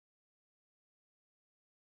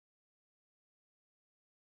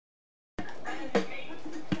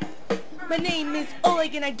My name is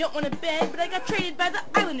Oleg and I don't want to beg, but I got traded by the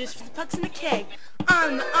Islanders for the pucks in the keg.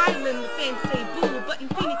 On the island, the fans say boo, but in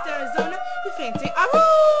Phoenix, Arizona, the fans say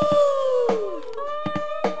ahoo!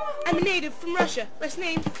 I'm a native from Russia, last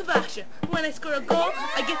name Kvasha. When I score a goal,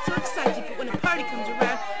 I get so excited, but when a party comes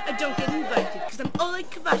around, I don't get invited. Cause I'm Oleg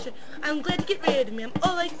Kvasha, I'm glad to get rid of me. I'm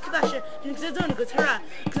Oleg Kvasha, Phoenix, Arizona goes hurrah.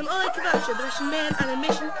 Cause I'm Oleg Kvasha, the Russian man on a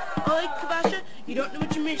mission. Oleg Kvasha, you don't know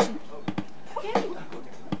what your mission.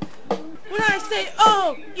 When I say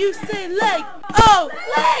oh, you say leg. Oh,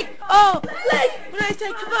 leg! Oh, leg! When I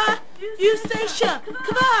say kava, you say sha.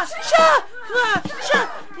 Kava, sha! Kava, sha!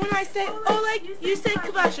 When I say Oleg, you say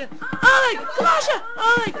Kvasha. Oleg, Kvasha!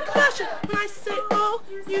 Oleg, Kvasha! When I say oh,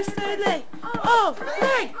 you say leg. Oh,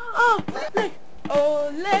 leg! Oh, leg!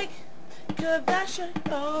 Oleg, Kvasha,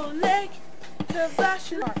 Oleg,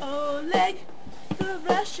 Kvasha, Oleg, the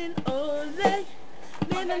Russian Oleg.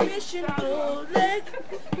 Man on a mission, Oleg.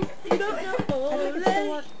 You don't know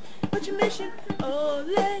Oleg. What's your mission,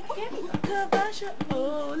 Oleg? Kvasha,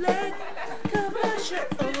 Oleg. Kvasha,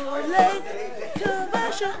 Oleg.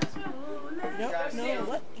 Kvasha.